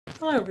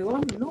Hello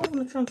everyone,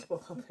 Northern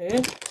Transport Hub here.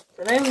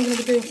 Today I'm going to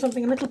be doing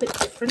something a little bit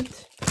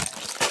different.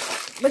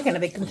 We're going to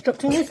be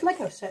constructing this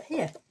Lego set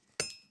here.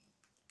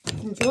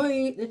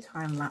 Enjoy the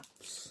time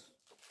lapse.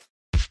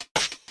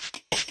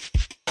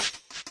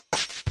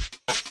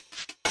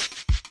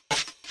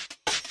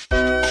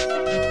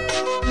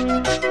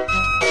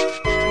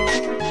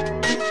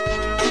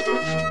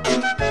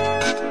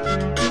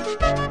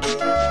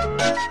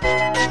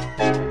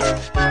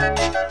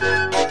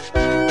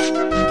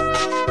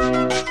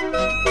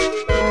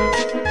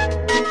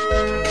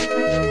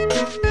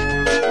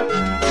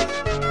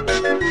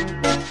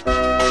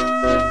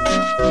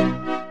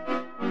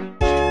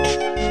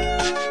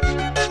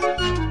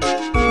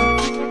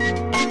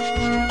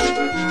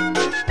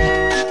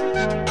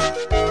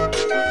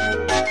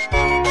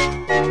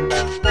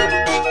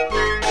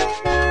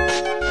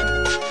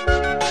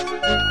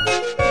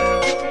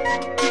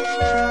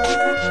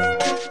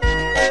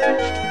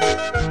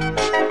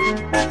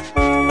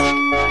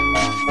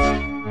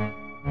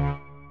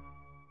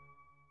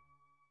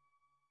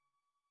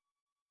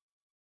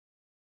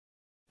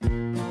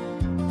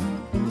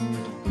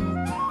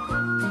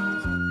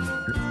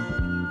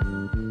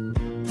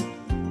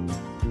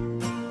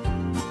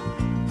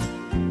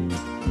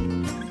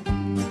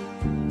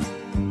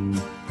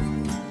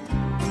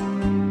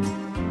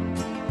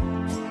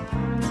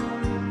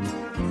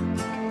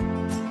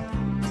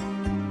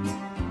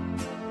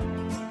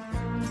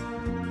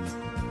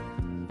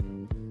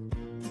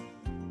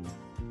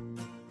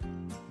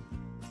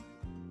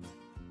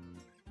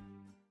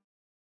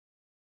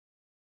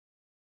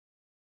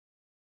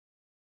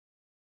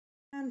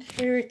 And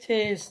here it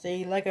is,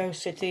 the Lego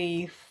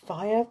City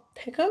fire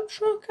pickup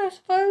truck, I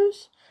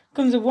suppose.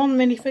 Comes with one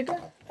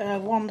minifigure,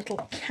 one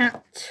little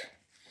cat.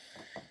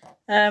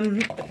 At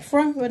the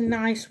front of a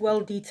nice,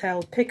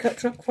 well-detailed pickup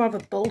truck, rather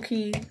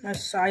bulky,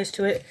 nice size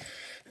to it.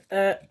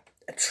 A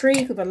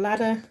tree with a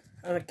ladder,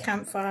 or a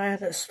campfire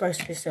that's supposed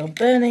to be still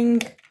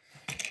burning.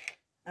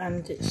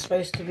 And it's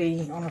supposed to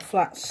be on a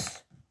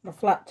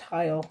flat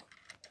tile,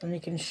 and you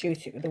can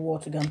shoot it with a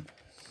water gun.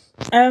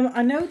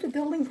 I know the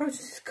building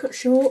process is cut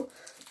short.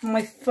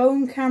 My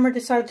phone camera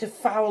decided to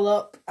foul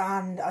up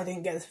and I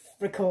didn't get to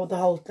record the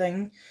whole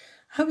thing.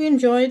 I hope you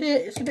enjoyed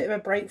it. It's a bit of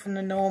a break from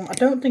the norm. I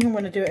don't think I'm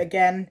going to do it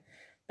again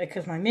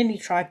because my mini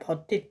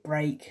tripod did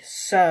break.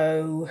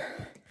 So,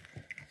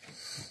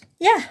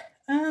 yeah,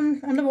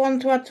 another one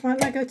to add to my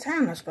Lego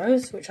town, I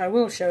suppose, which I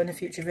will show in a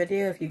future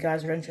video if you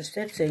guys are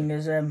interested, seeing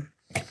as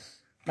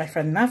my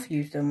friend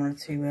Matthew's done one or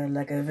two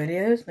Lego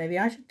videos. Maybe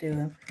I should do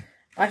them.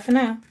 Bye for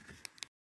now.